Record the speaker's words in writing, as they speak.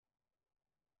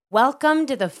Welcome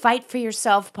to the Fight for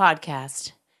Yourself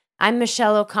podcast. I'm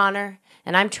Michelle O'Connor,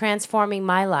 and I'm transforming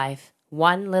my life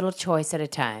one little choice at a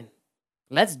time.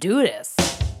 Let's do this.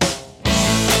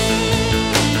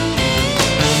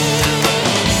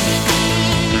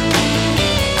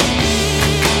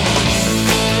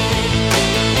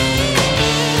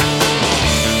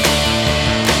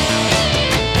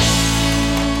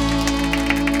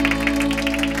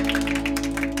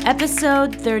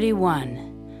 Episode 31.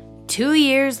 2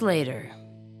 years later.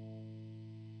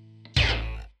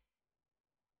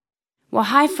 Well,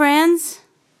 hi friends.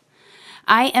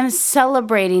 I am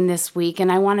celebrating this week and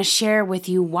I want to share with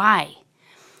you why.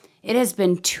 It has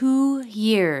been 2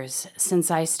 years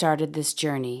since I started this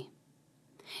journey.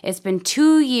 It's been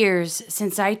 2 years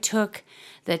since I took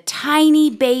the tiny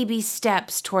baby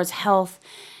steps towards health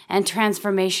and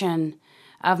transformation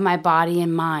of my body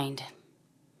and mind.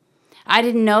 I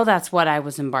didn't know that's what I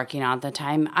was embarking on at the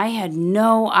time. I had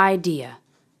no idea,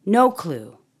 no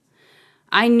clue.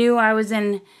 I knew I was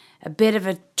in a bit of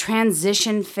a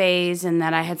transition phase and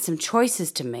that I had some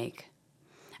choices to make.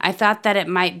 I thought that it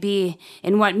might be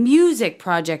in what music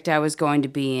project I was going to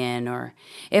be in or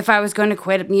if I was going to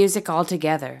quit music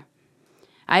altogether.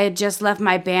 I had just left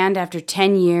my band after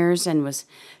 10 years and was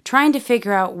trying to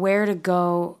figure out where to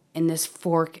go in this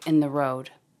fork in the road.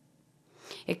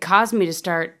 It caused me to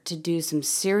start to do some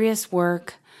serious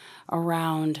work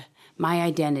around my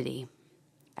identity.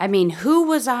 I mean, who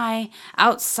was I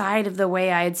outside of the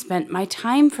way I had spent my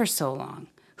time for so long?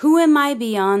 Who am I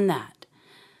beyond that?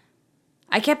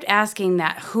 I kept asking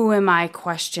that who am I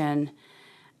question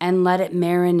and let it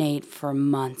marinate for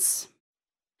months.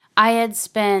 I had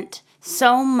spent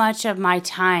so much of my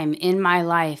time in my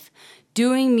life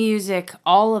doing music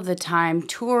all of the time,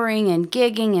 touring and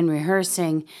gigging and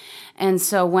rehearsing. And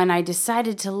so when I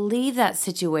decided to leave that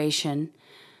situation,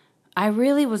 I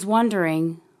really was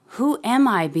wondering, who am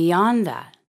I beyond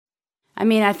that? I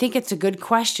mean, I think it's a good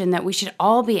question that we should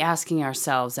all be asking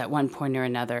ourselves at one point or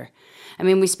another. I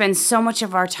mean, we spend so much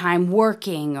of our time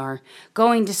working or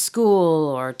going to school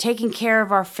or taking care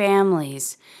of our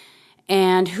families.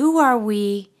 And who are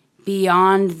we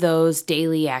beyond those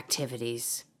daily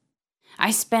activities? I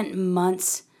spent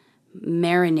months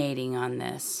marinating on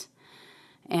this,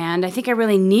 and I think I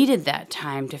really needed that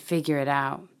time to figure it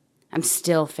out. I'm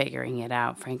still figuring it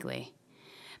out, frankly.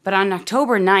 But on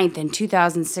October 9th in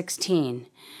 2016,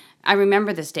 I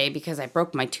remember this day because I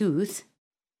broke my tooth,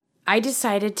 I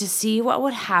decided to see what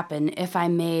would happen if I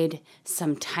made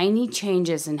some tiny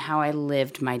changes in how I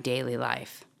lived my daily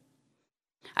life.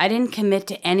 I didn't commit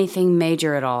to anything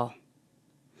major at all.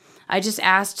 I just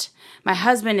asked my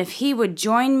husband if he would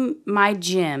join my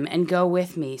gym and go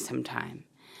with me sometime.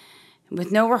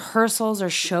 With no rehearsals or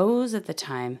shows at the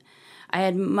time, I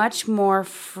had much more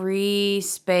free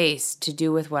space to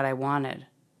do with what I wanted.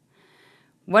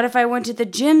 What if I went to the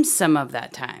gym some of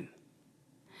that time?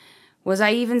 Was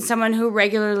I even someone who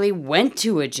regularly went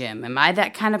to a gym? Am I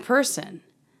that kind of person?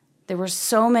 There were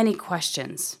so many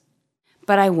questions,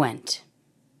 but I went.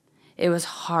 It was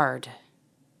hard.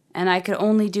 And I could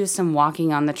only do some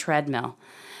walking on the treadmill.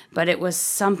 But it was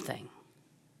something.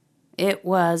 It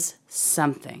was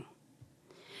something.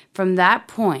 From that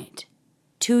point,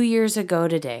 2 years ago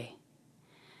today,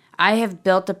 I have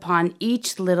built upon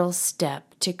each little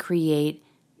step to create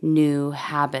new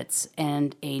habits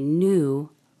and a new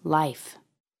life.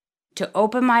 To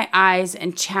open my eyes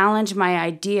and challenge my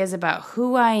ideas about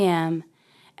who I am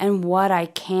and what I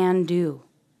can do.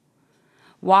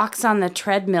 Walks on the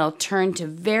treadmill turned to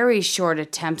very short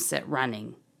attempts at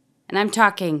running. And I'm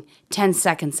talking 10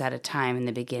 seconds at a time in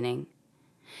the beginning.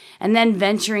 And then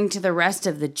venturing to the rest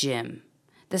of the gym,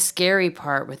 the scary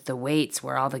part with the weights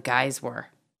where all the guys were.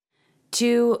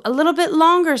 To a little bit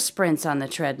longer sprints on the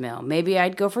treadmill. Maybe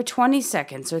I'd go for 20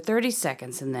 seconds or 30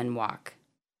 seconds and then walk.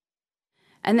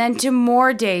 And then to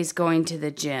more days going to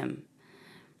the gym.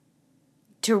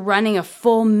 To running a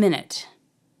full minute.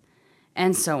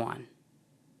 And so on.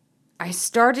 I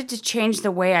started to change the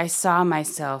way I saw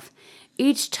myself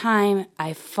each time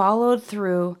I followed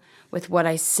through with what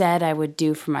I said I would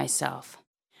do for myself.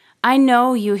 I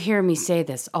know you hear me say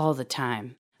this all the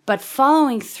time, but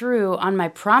following through on my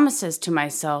promises to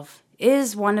myself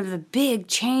is one of the big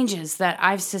changes that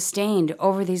I've sustained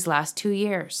over these last 2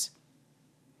 years.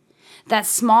 That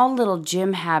small little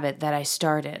gym habit that I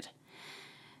started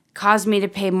caused me to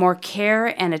pay more care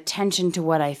and attention to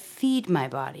what I feed my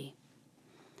body.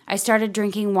 I started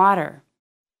drinking water,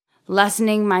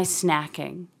 lessening my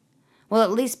snacking. Well,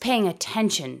 at least paying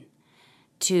attention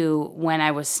to when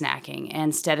I was snacking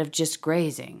instead of just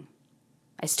grazing.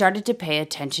 I started to pay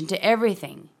attention to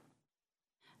everything.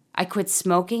 I quit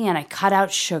smoking and I cut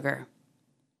out sugar.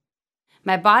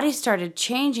 My body started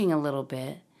changing a little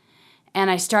bit, and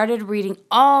I started reading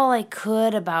all I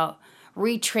could about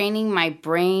retraining my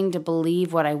brain to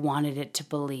believe what I wanted it to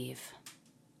believe.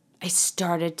 I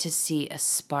started to see a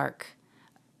spark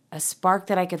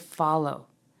that I could follow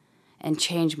and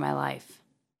change my life.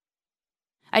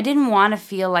 I didn't want to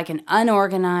feel like an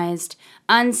unorganized,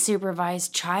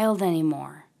 unsupervised child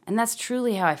anymore, and that's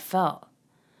truly how I felt.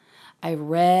 I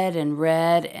read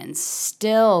and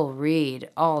still read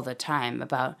all the time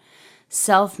about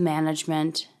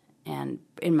self-management and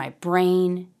in my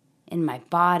brain, in my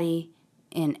body,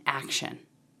 in action.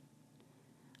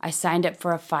 I signed up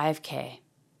for a 5K.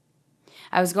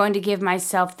 I was going to give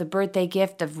myself the birthday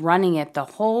gift of running it the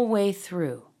whole way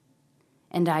through,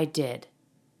 and I did.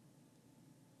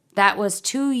 That was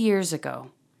 2 years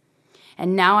ago.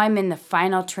 And now I'm in the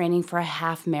final training for a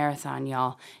half marathon,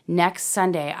 y'all. Next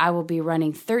Sunday, I will be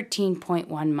running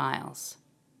 13.1 miles.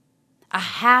 A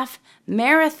half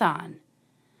marathon.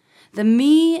 The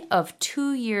me of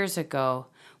 2 years ago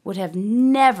would have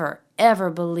never, ever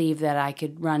believed that I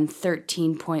could run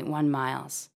 13.1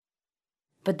 miles.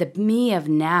 But the me of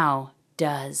now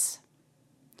does.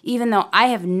 Even though I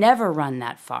have never run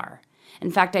that far. In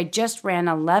fact, I just ran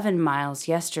 11 miles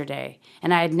yesterday,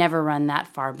 and I had never run that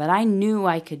far, but I knew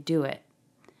I could do it.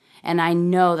 And I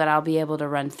know that I'll be able to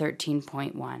run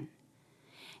 13.1.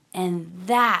 And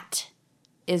that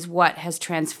is what has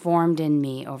transformed in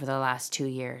me over the last 2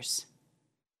 years.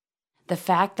 The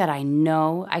fact that I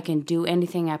know I can do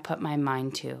anything I put my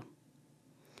mind to.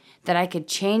 That I could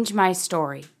change my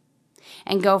story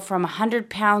and go from 100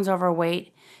 pounds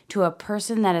overweight to a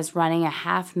person that is running a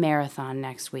half marathon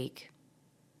next week.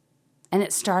 And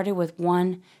it started with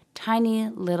one tiny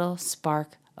little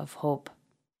spark of hope.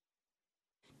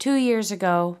 2 years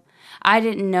ago, I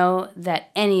didn't know that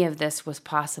any of this was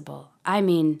possible. I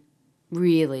mean,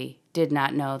 really did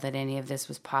not know that any of this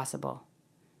was possible.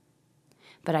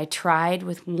 But I tried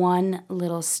with one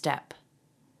little step.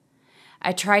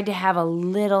 I tried to have a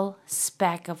little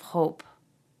speck of hope.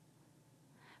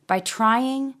 By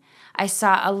trying, I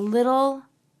saw a little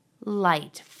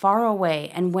light far away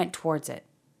and went towards it,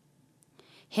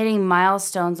 hitting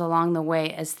milestones along the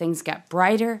way as things got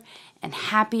brighter and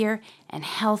happier and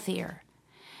healthier.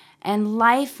 And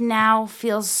life now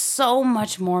feels so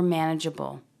much more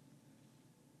manageable.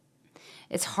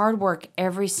 It's hard work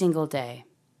every single day,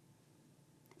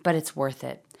 but it's worth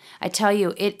it. I tell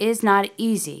you, it is not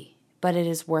easy, but it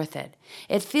is worth it.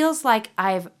 It feels like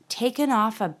I've taken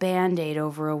off a Band-Aid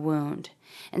over a wound,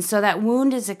 and so that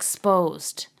wound is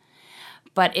exposed,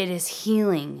 but it is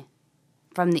healing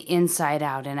from the inside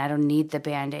out, and I don't need the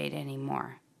Band-Aid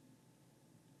anymore.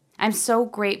 I'm so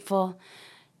grateful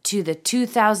to the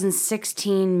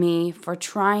 2016 me for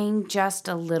trying just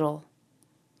a little.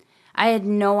 I had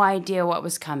no idea what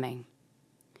was coming,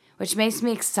 which makes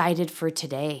me excited for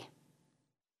today.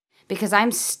 Because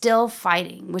I'm still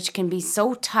fighting, which can be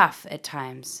so tough at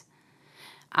times.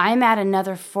 I'm at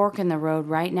another fork in the road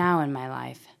right now in my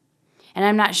life, and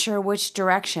I'm not sure which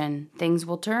direction things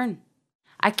will turn.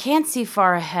 I can't see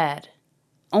far ahead,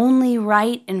 only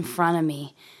right in front of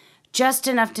me, just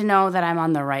enough to know that I'm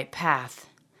on the right path,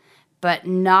 but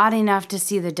not enough to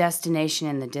see the destination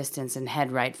in the distance and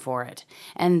head right for it.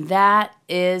 And that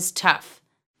is tough.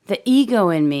 The ego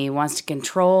in me wants to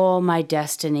control my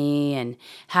destiny and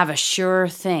have a sure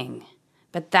thing,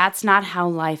 but that's not how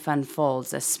life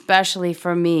unfolds, especially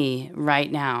for me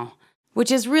right now,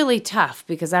 which is really tough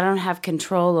because I don't have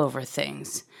control over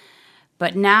things.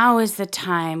 But now is the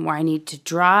time where I need to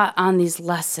draw on these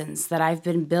lessons that I've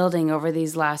been building over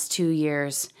these last 2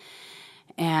 years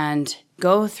and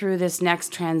go through this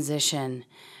next transition,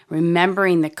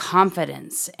 remembering the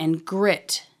confidence and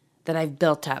grit that I've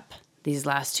built up these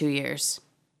last 2 years.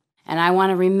 And I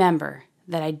want to remember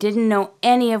that I didn't know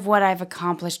any of what I've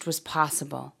accomplished was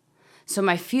possible. So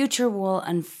my future will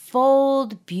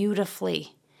unfold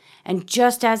beautifully and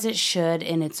just as it should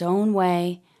in its own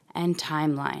way and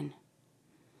timeline.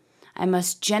 I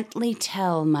must gently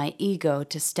tell my ego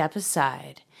to step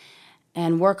aside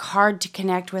and work hard to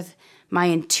connect with my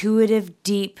intuitive,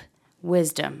 deep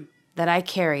wisdom that I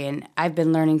carry and I've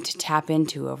been learning to tap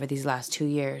into over these last 2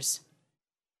 years.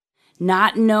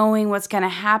 Not knowing what's going to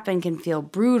happen can feel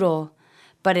brutal,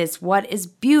 but it's what is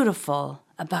beautiful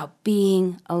about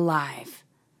being alive.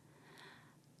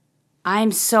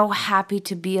 I'm so happy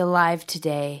to be alive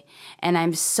today, and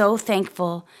I'm so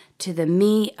thankful to the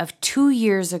me of 2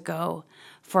 years ago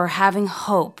for having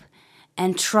hope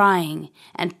and trying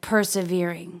and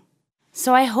persevering.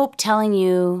 So I hope telling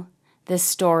you this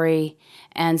story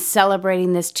and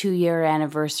celebrating this 2-year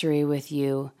anniversary with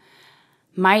you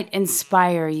might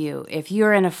inspire you if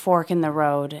you're in a fork in the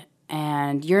road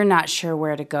and you're not sure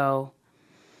where to go.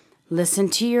 Listen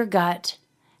to your gut,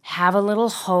 have a little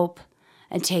hope,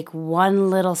 and take one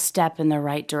little step in the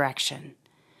right direction.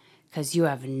 Because you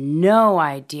have no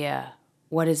idea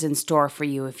what is in store for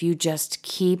you if you just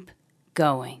keep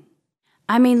going.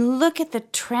 I mean, look at the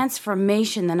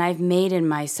transformation that I've made in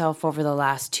myself over the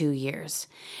last 2 years.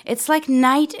 It's like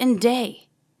night and day.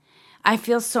 I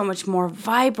feel so much more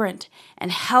vibrant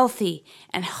and healthy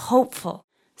and hopeful.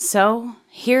 So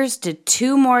here's to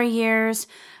 2 more years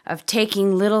of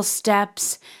taking little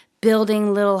steps,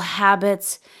 building little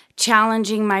habits,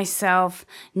 challenging myself,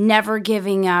 never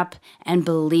giving up, and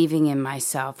believing in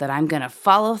myself that I'm going to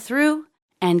follow through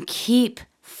and keep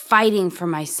fighting for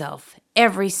myself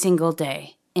every single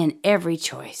day in every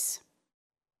choice.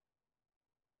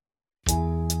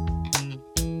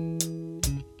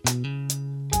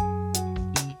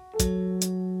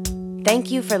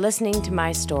 Thank you for listening to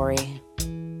my story.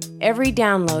 Every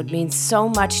download means so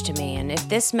much to me, and if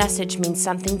this message means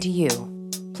something to you,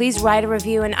 please write a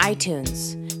review in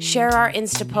iTunes, share our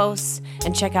Insta posts,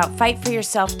 and check out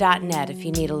fightforyourself.net if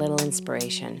you need a little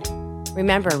inspiration.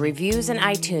 Remember, reviews in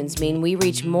iTunes mean we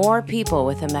reach more people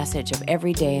with a message of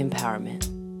everyday empowerment.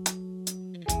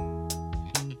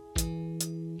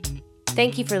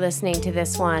 Thank you for listening to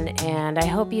this one, and I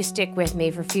hope you stick with me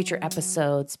for future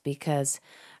episodes because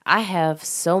I have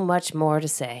so much more to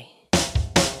say.